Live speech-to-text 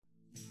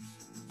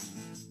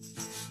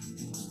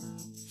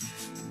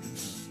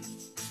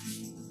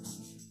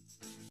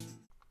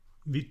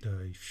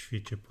Witaj w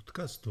świecie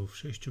podcastów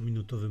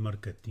 6-minutowy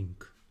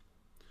marketing.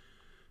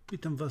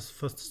 Witam Was w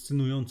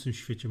fascynującym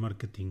świecie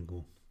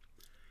marketingu.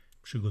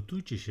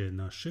 Przygotujcie się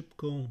na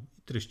szybką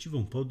i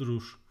treściwą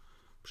podróż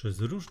przez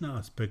różne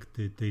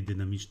aspekty tej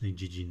dynamicznej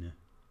dziedziny.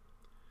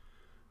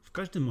 W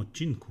każdym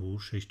odcinku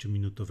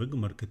 6-minutowego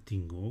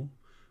marketingu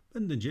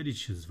będę dzielić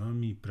się z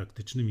Wami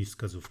praktycznymi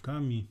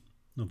wskazówkami,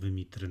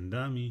 nowymi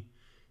trendami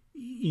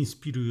i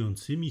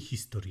inspirującymi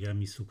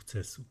historiami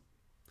sukcesu.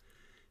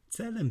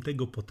 Celem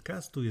tego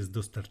podcastu jest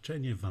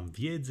dostarczenie Wam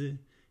wiedzy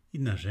i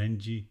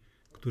narzędzi,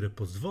 które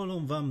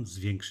pozwolą Wam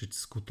zwiększyć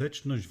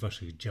skuteczność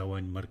Waszych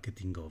działań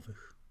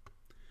marketingowych.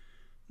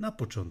 Na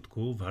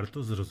początku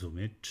warto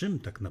zrozumieć, czym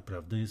tak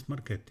naprawdę jest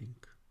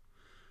marketing.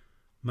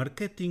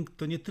 Marketing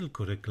to nie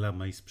tylko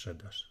reklama i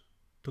sprzedaż.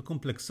 To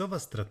kompleksowa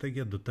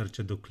strategia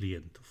dotarcia do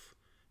klientów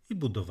i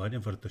budowania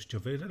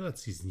wartościowej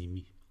relacji z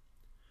nimi.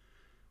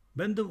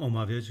 Będę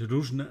omawiać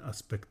różne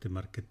aspekty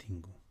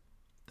marketingu,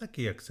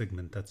 takie jak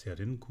segmentacja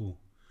rynku,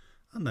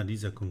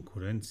 analiza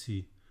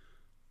konkurencji,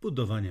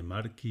 budowanie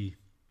marki,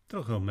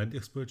 trochę o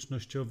mediach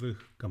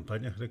społecznościowych,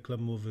 kampaniach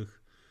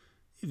reklamowych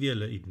i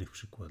wiele innych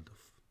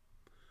przykładów.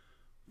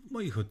 W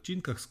moich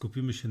odcinkach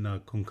skupimy się na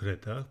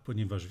konkretach,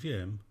 ponieważ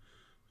wiem,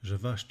 że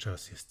Wasz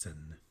czas jest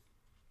cenny.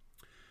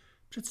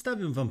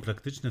 Przedstawię Wam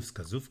praktyczne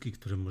wskazówki,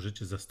 które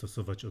możecie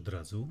zastosować od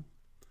razu,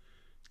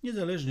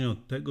 niezależnie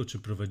od tego, czy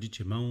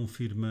prowadzicie małą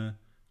firmę,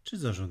 czy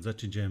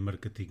zarządzacie działem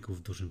marketingu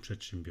w dużym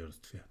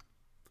przedsiębiorstwie.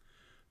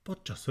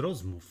 Podczas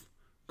rozmów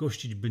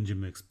gościć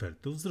będziemy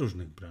ekspertów z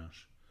różnych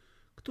branż,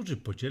 którzy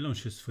podzielą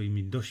się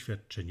swoimi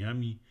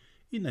doświadczeniami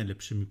i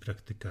najlepszymi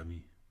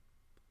praktykami.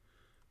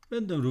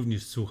 Będę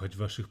również słuchać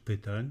Waszych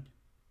pytań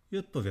i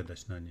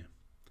odpowiadać na nie,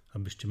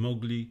 abyście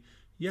mogli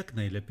jak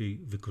najlepiej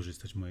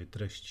wykorzystać moje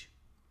treści.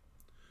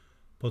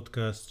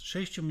 Podcast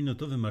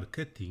 6-minutowy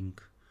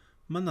marketing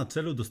ma na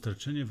celu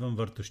dostarczenie Wam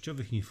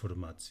wartościowych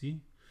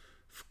informacji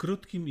w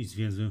krótkim i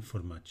zwięzłym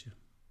formacie.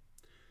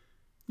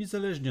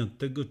 Niezależnie od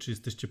tego, czy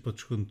jesteście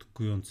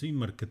początkującymi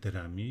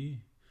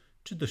marketerami,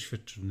 czy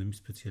doświadczonymi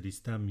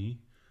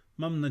specjalistami,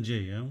 mam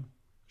nadzieję,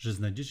 że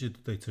znajdziecie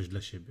tutaj coś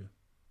dla siebie.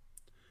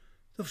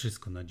 To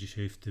wszystko na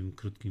dzisiaj w tym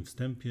krótkim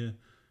wstępie.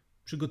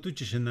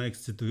 Przygotujcie się na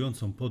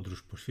ekscytującą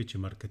podróż po świecie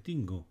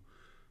marketingu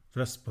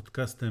wraz z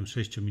podcastem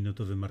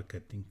 6-minutowy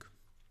marketing.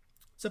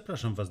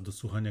 Zapraszam Was do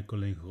słuchania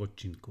kolejnych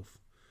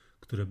odcinków,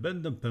 które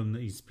będą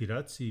pełne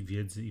inspiracji,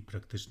 wiedzy i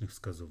praktycznych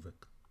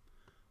wskazówek.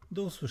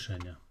 Do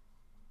usłyszenia.